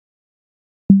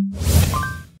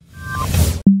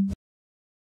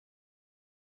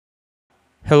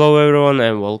Hello everyone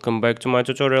and welcome back to my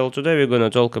tutorial. Today we're gonna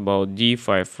talk about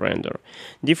D5 render.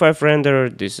 D5 render,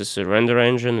 this is a render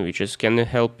engine which can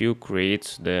help you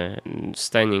create the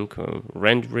stunning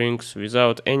renderings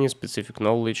without any specific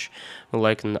knowledge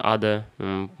like in other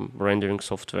rendering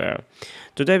software.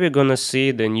 Today we're gonna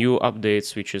see the new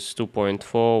updates, which is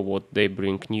 2.4, what they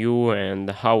bring new and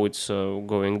how it's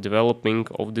going developing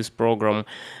of this program,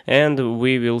 and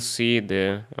we will see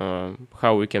the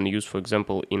how we can use, for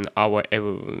example, in our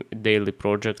daily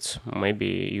projects.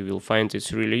 Maybe you will find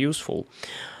it's really useful.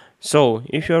 So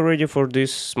if you are ready for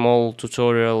this small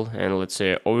tutorial and let's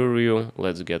say overview,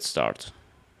 let's get started.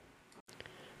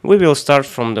 We will start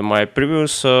from my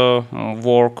previous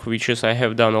work, which is I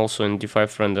have done also in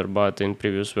D5 render, but in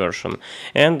previous version.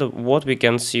 And what we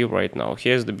can see right now,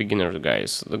 here's the beginner guide.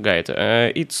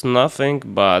 It's nothing,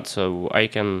 but I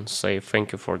can say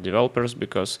thank you for developers,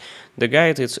 because the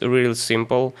guide is really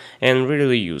simple and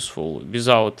really useful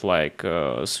without like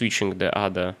switching the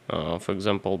other, for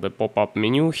example, the pop-up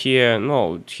menu here.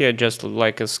 No, here just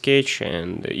like a sketch,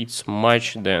 and it's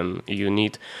much than you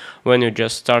need when you're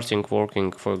just starting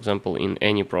working, for example, in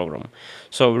any program.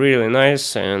 So really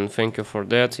nice, and thank you for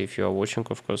that if you are watching,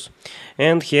 of course.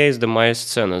 And here is my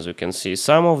scene. As you can see,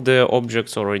 some of the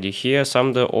objects already here, some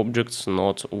of the objects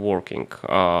not working,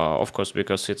 of course,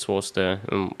 because it was the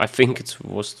I think it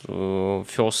was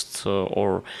first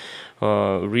or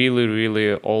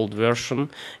really old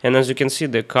version. And as you can see,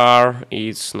 the car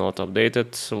is not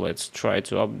updated. So let's try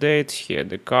to update here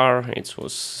the car. It's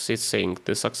saying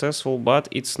the successful, but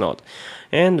it's not.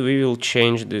 And we will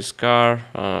change this car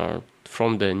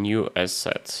from the new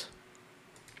asset.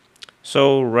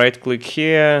 So right click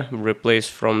here, replace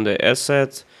from the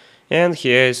asset, and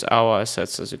here is our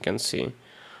assets. As you can see,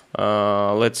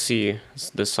 let's see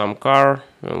the some car.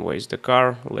 Where is the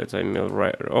car? Let me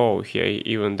write. Oh, here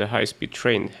even the high-speed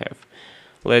train have.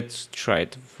 Let's try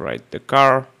to write the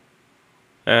car.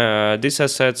 These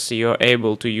assets you're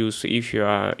able to use if you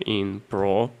are in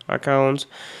Pro account.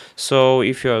 So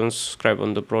if you are subscribed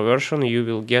on the Pro version, you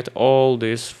will get all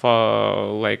these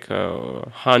hundreds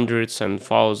and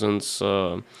thousands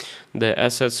the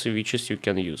assets which you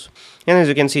can use. And as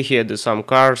you can see here, there's some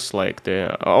cars like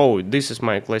this is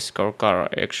my classical car,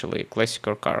 actually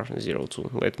classical car 02.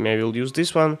 I will use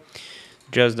this one.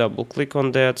 Just double click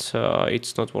on that.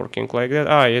 It's not working like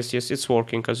that. Yes, it's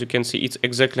working. As you can see, it's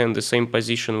exactly in the same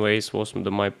position where it was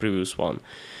my previous one,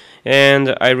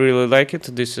 and I really like it.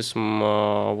 This is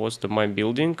my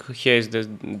building. Here is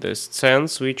the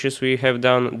sense which we have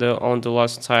done on the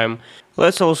last time.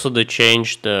 Let's also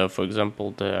change for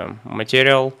example, the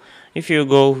material. If you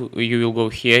will go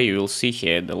here, you will see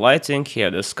here the lighting, here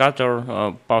the scatter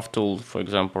path tool. For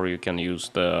example, you can use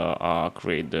the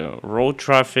create the road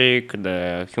traffic,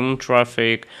 the human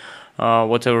traffic,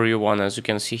 whatever you want. As you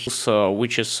can see,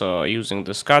 which is using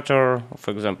the scatter.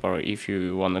 For example, if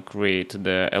you want to create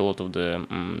a lot of the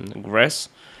grass.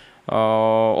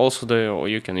 Also,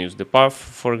 you can use the path,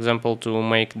 for example, to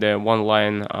make the one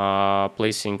line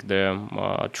placing the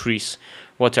trees,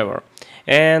 whatever.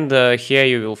 And here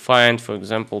you will find, for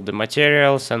example, the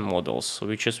materials and models,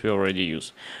 which we already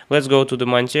use. Let's go to the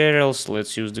materials.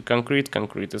 Let's use the concrete.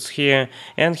 Concrete is here,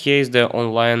 and here is the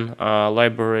online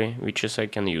library, which I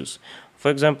can use. For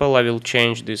example, I will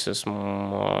change this as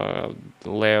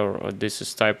layer. This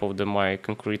is type of my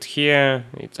concrete here.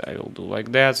 I will do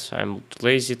like that. I'm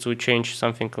lazy to change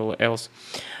something else.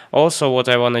 Also, what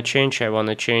I want to change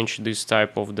this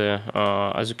type of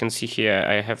as you can see here,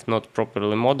 I have not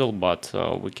properly modeled, but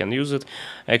we can use it.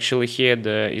 Actually, here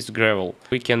is gravel.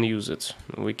 We can use it.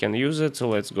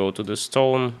 Let's go to the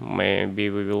stone. Maybe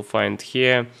we will find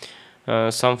here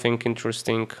something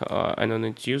interesting. I don't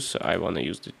need to use. I want to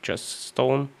use just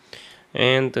stone.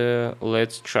 And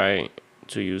let's try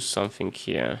to use something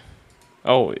here.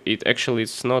 Oh,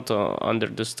 it's not under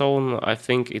the stone. I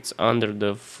think it's under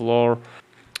the floor.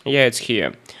 Yeah, it's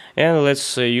here. And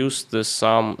let's use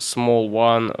some small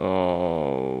one,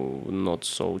 not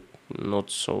so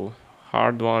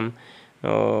hard one. I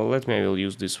will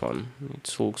use this one.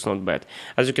 It looks not bad.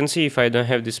 As you can see, if I don't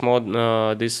have this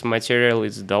this material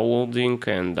is downloading,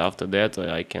 and after that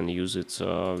I can use it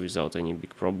without any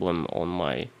big problem on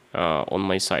my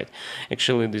site.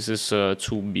 Actually, this is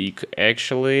too big.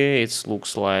 Actually, it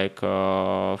looks like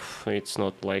it's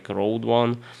not like a road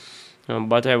one.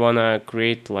 But I wanna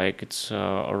create like it's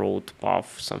a road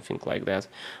path, something like that.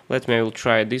 I will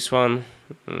try this one.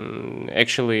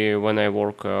 Actually, when I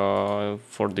work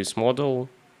for this model,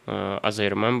 as I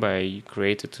remember, I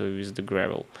created with the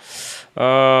gravel.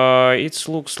 It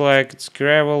looks like it's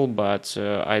gravel, but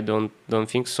I don't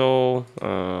think so.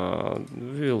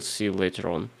 We'll see later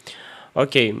on.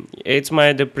 Okay, it's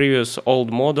the previous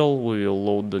old model. We will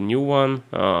load the new one.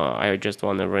 I just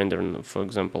want to render, for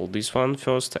example, this one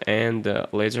first, and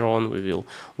later on we will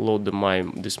load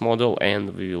this model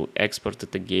and we will export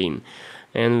it again,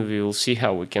 and we will see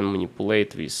how we can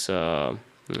manipulate this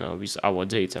with our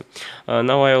data.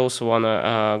 Now I also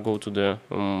wanna go to the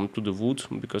wood,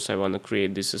 because I wanna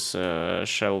create this as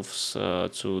shelves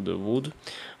to the wood.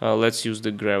 Let's use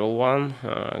the gravel one,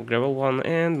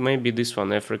 and maybe this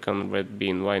one, African red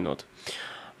bean. Why not?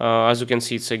 As you can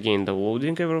see, it's again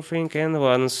downloading everything, and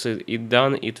once it's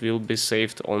done, it will be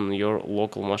saved on your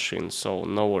local machine. So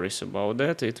no worries about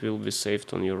that. It will be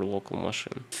saved on your local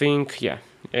machine. Yeah,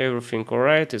 everything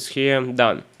alright. It's here,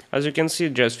 done. As you can see,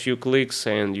 just few clicks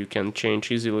and you can change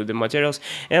easily the materials.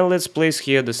 And let's place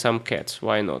here some cats.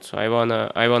 Why not? I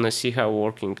wanna see how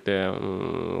working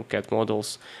the cat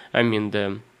models. I mean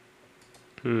the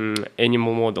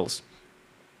animal models.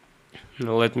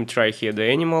 Now let me try here the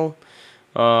animal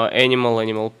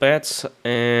pets,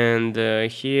 and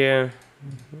here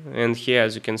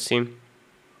as you can see.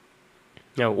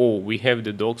 Now, oh, we have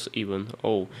the dogs even.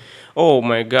 Oh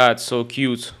my god, so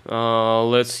cute.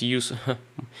 Let's use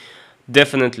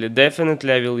definitely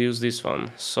I will use this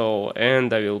one. So,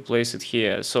 and I will place it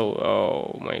here. So,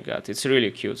 oh my god, it's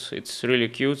really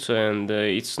cute. And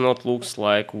it's not looks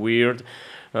like weird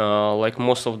like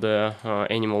most of the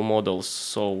animal models.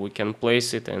 So we can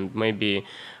place it, and maybe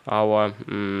our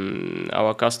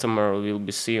customer will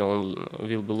be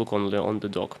look only on the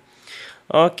dog.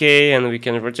 Okay, and we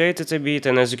can rotate it a bit,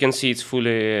 and as you can see, it's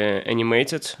fully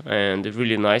animated, and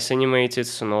really nice animated,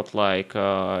 not like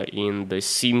in the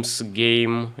Sims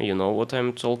game. You know what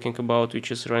I'm talking about,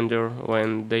 which is render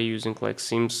when they're using like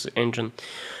Sims engine.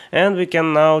 And we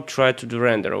can now try to do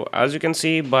render. As you can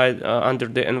see, by under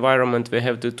the environment we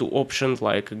have the two options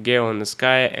like Geo in the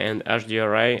Sky and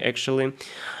HDRI. Actually,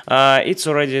 it's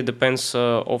already depends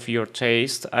of your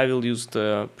taste. I will use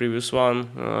the previous one,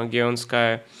 Geo in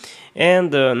Sky.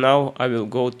 And now I will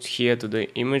go here to the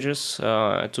images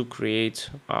to create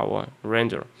our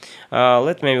render.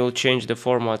 Let me will change the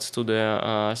format to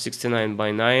the 69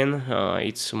 by 9.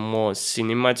 It's more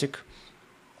cinematic.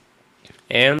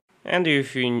 And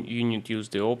if you need to use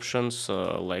the options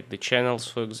like the channels,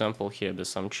 for example, here there's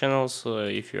some channels.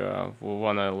 If you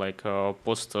wanna like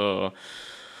post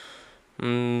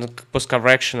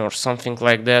correction or something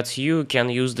like that, you can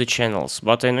use the channels,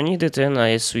 but I don't need it, and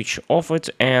I switch off it.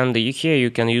 And here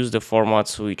you can use the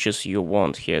formats which is you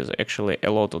want. Here's actually a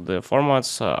lot of the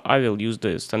formats. I will use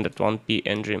the standard one,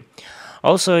 PNG.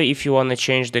 Also, if you want to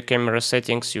change the camera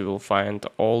settings, you will find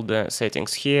all the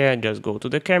settings here. Just go to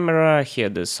the camera. Here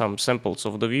there's some samples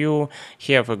of the view.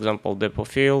 Here, for example, depth of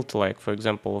field, like for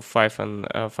example 5 and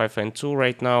 2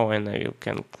 right now, and I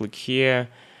can click here.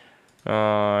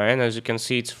 And as you can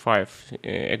see, it's 5,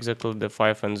 exactly the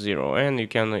 5 and 0, and you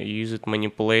can use it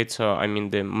manipulate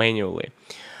manually.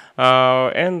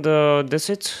 And that's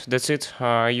it.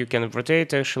 You can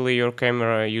rotate actually your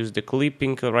camera, use the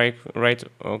clipping, right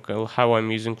okay, how I'm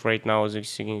using right now. As you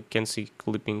can see,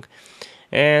 clipping.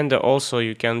 And also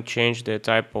you can change the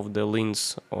type of the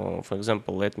lens. For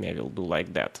example, I will do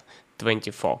like that,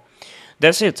 24.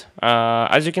 That's it.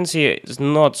 As you can see, it's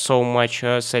not so much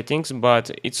settings, but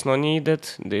it's not needed.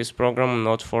 This program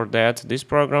not for that. This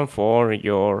program for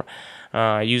your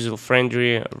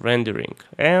user-friendly rendering.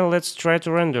 And let's try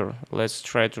to render. I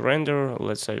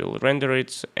will render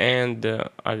it, and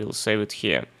I will save it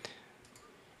here.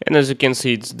 And as you can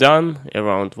see, it's done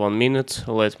around 1 minute.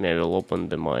 I will open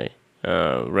my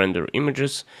render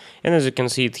images, and as you can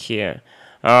see it here.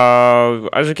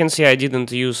 As you can see, I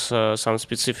didn't use some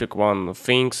specific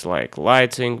things like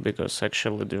lighting, because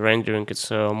actually the rendering is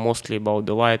mostly about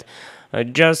the light.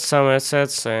 Just some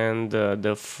assets and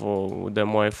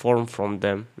my form from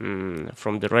the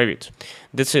Revit.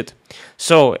 That's it.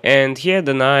 So, and here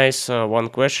the nice one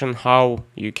question: how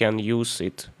you can use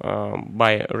it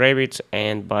by Revit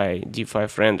and by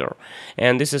D5 render.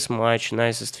 And this is much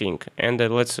nicest thing. And I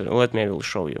will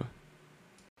show you.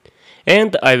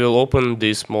 And I will open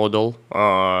this model.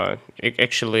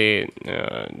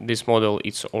 This model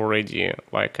it's already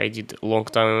like I did a long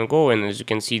time ago, and as you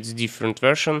can see, it's different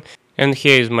version. And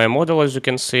here is my model, as you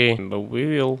can see. But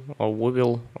we will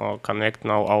connect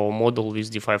now our model with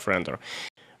D5 render.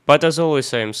 But as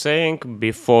always I'm saying,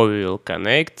 before we will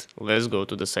connect, let's go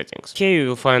to the settings. Here you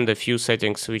will find a few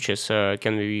settings which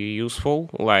can be useful,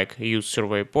 like use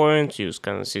survey point, use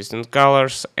consistent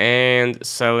colors, and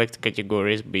select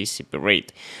categories be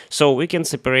separate. So we can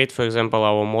separate, for example,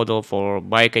 our model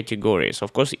by categories.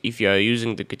 Of course, if you are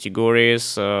using the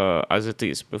categories as it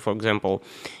is, for example,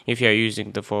 if you are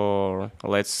using for,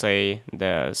 let's say,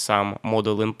 some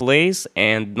model in place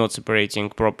and not separating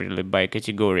properly by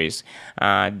categories,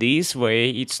 this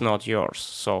way it's not yours.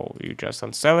 So you just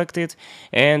unselect it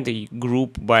and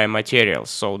group by materials.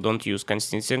 So don't use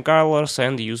consistent colors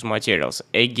and use materials.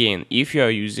 Again, if you are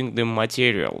using the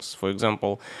materials, for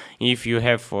example, if you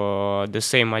have the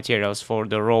same materials for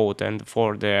the road and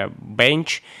for the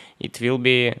bench, it will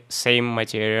be same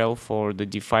material for the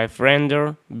D5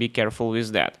 render. Be careful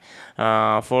with that.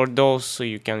 For those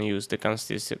you can use the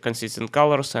consistent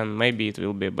colors and maybe it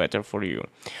will be better for you.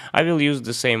 I will use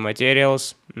the same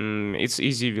materials. It's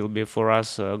easy will be for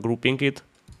us grouping it.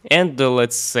 And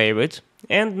let's save it.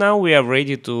 And now we are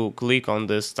ready to click on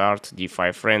the start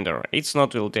D5 render. It's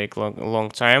not will take long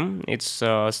time. It's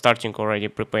starting already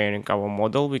preparing our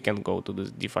model. We can go to the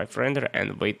D5 render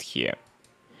and wait here.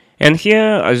 And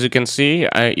here, as you can see,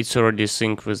 it's already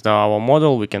synced with our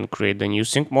model. We can create a new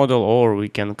sync model or we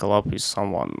can collab with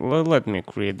someone. Let me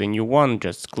create the new one,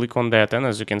 just click on that, and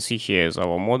as you can see, here is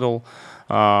our model.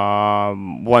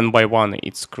 One by one,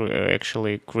 it's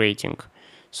actually creating.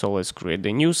 So let's create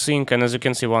the new sync, and as you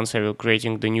can see, once I will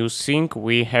creating the new sync,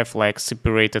 we have like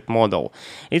separated model.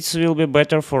 It will be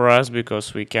better for us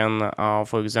because we can,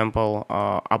 for example,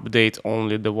 update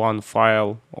only the one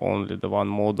file, only the one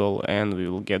model, and we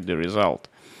will get the result.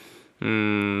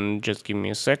 Just give me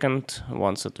a second,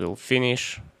 once it will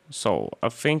finish. So I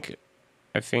think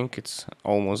it's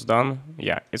almost done.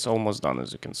 Yeah, it's almost done,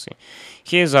 as you can see.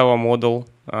 Here's our model,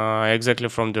 exactly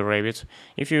from the Revit.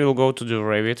 If you will go to the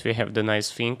Revit, we have the nice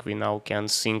thing. We now can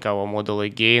sync our model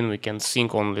again. We can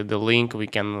sync only the link. We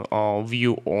can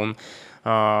view on,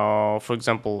 for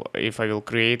example, if I will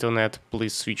create on it,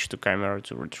 please switch to camera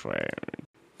to retry.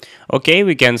 Okay,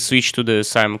 we can switch to the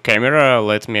same camera. I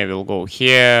will go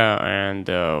here and,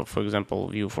 for example,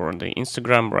 view for the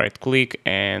Instagram, right click,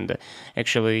 and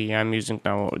actually I'm using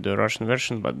now the Russian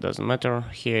version, but doesn't matter.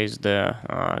 Here is the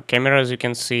camera, as you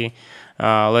can see.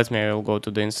 I will go to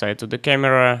the inside of the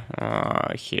camera.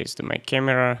 Here is my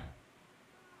camera.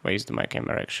 Where is my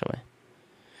camera actually?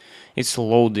 It's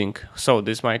loading. So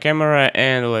this is my camera,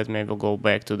 and I will go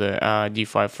back to the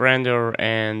D5 render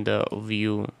and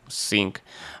view sync.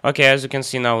 Okay, as you can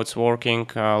see now it's working.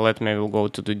 I will go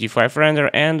to the D5 render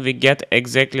and we get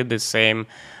exactly the same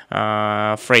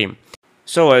frame.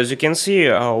 So as you can see,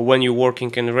 when you're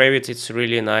working in Revit, it's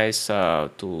really nice for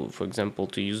example,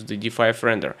 to use the D5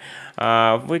 render.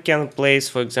 We can place,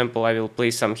 for example, I will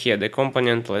place some here the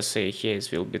component. Let's say here it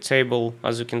will be table.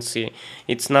 As you can see,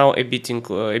 it's now a bit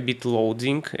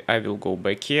loading. I will go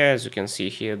back here. As you can see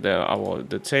here,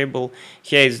 the table.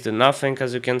 Here is the nothing,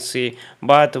 as you can see.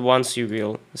 But once you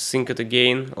will sync it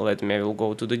again, I will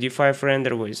go to the D5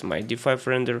 render. Where is my D5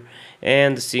 render?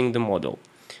 And sync the model.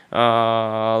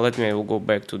 I will go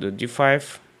back to the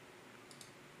D5.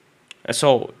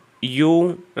 So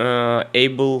you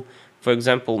able, for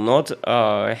example, not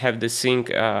have the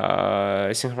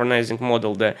synchronizing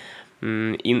model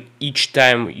in each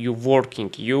time you're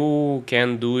working. You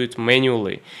can do it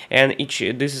manually, and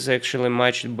this is actually a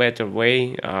much better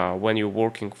way when you're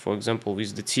working, for example,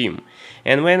 with the team.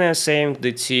 And when I'm saying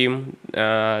the team,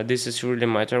 this is really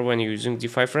matter when you're using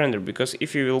D5 render, because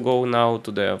if you will go now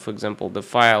to the, for example, the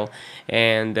file,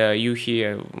 and you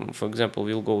here, for example,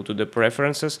 will go to the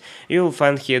preferences, you will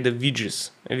find here the widgets.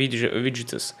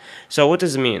 So what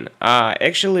does it mean?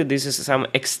 Actually, this is some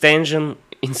extension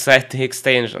inside the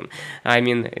extension. I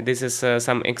mean, this is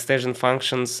some extension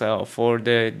functions for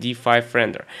the D5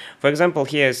 render. For example,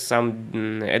 here is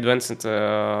some advanced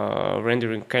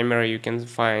rendering camera. You can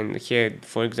find here,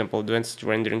 for example, advanced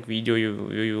rendering video.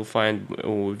 You will find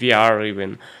VR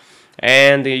even.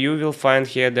 And you will find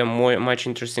here the much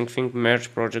interesting thing,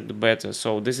 merge project beta.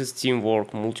 So this is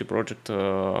teamwork, multi-project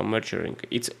merging.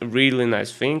 It's a really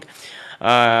nice thing.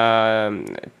 However,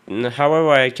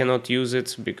 I cannot use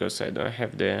it because I don't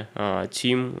have the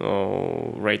team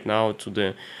right now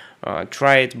to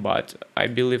try it, but I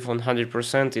believe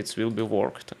 100% it will be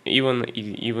worked, even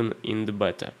in the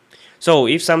beta. So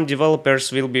if some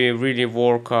developers will be really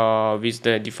work with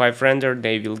the D5 render,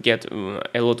 they will get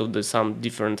a lot of some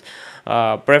different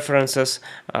preferences.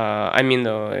 I mean,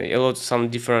 some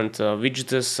different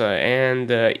widgets,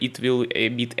 and it will a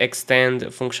bit extend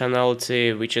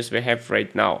functionality which is we have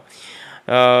right now.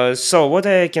 So what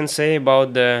I can say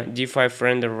about the D5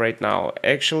 render right now?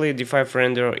 Actually, D5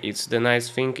 render, it's the nice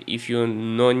thing if you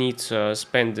no need to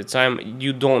spend the time.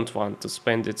 You don't want to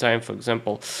spend the time, for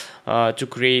example, to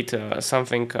create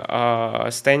something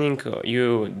standing.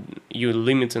 You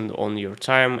limited on your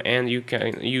time, and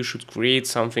you should create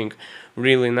something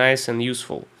really nice and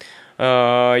useful.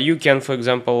 You can, for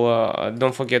example,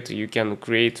 don't forget, you can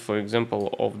create, for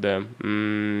example, of the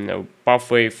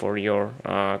pathway for your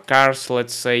cars.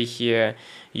 Let's say here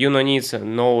you don't need to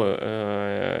know,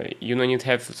 you don't need to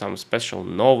have some special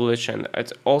knowledge, and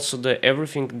it's also the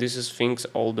everything. This is things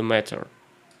all the matter.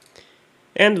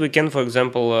 And we can, for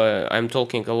example, I'm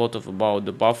talking a lot about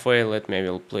the pathway. Let me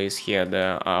will place here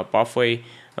the pathway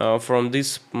from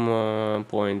this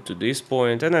point to this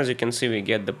point, and as you can see, we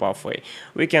get the pathway.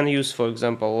 We can use, for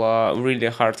example, really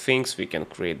hard things. We can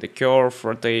create the curve,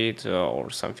 rotate, or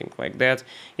something like that.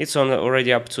 It's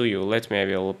already up to you. Let me, I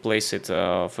will place it,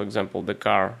 for example, the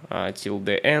car till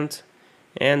the end,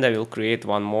 and I will create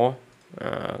one more.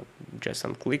 Just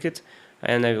unclick it,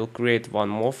 and I will create one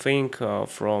more thing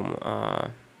from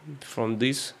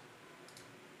this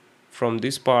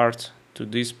part to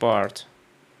this part,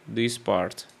 this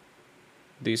part,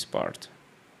 this part,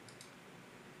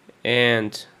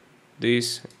 and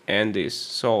this and this.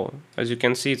 So as you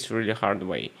can see, it's really hard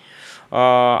way.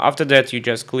 After that, you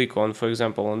just click on, for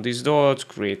example, on this dot,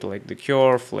 create like the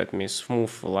curve. Let me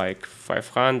smooth like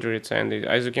 500, and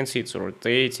as you can see, it's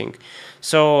rotating.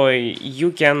 So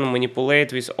you can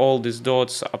manipulate with all these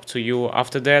dots, up to you.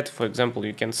 After that, for example,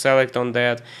 you can select on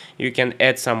that. You can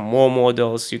add some more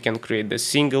models. You can create the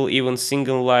even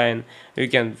single line. You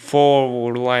can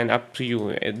forward line, up to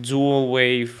you. A dual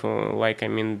wave, like I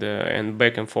mean and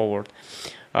back and forward.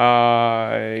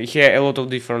 Here a lot of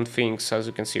different things, as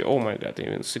you can see. Oh my god,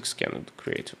 even 6 can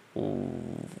create. Ooh.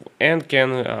 And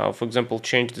can, for example,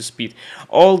 change the speed.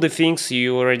 All the things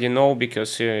you already know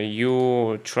because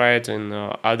you tried in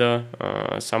other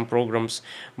some programs,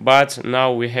 but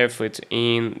now we have it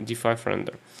in D5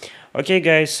 render. Okay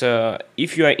guys,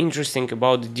 if you are interested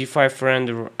about the D5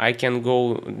 render, I can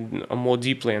go more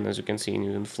deeply, and as you can see,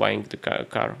 even flying the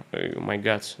car. Oh my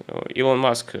god, Elon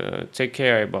Musk, take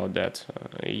care about that.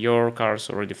 Your car is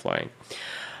already flying.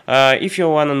 If you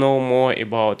wanna know more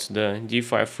about the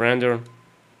D5 render,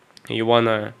 you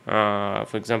wanna,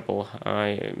 for example,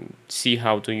 see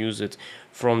how to use it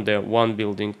from the one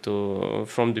building to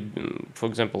for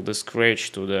example, the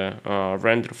scratch to the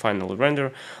final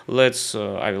render.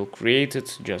 I will create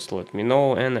it. Just let me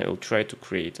know, and I will try to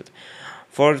create it.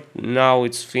 For now,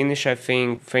 it's finished, I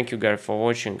think. Thank you guys for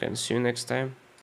watching, and see you next time.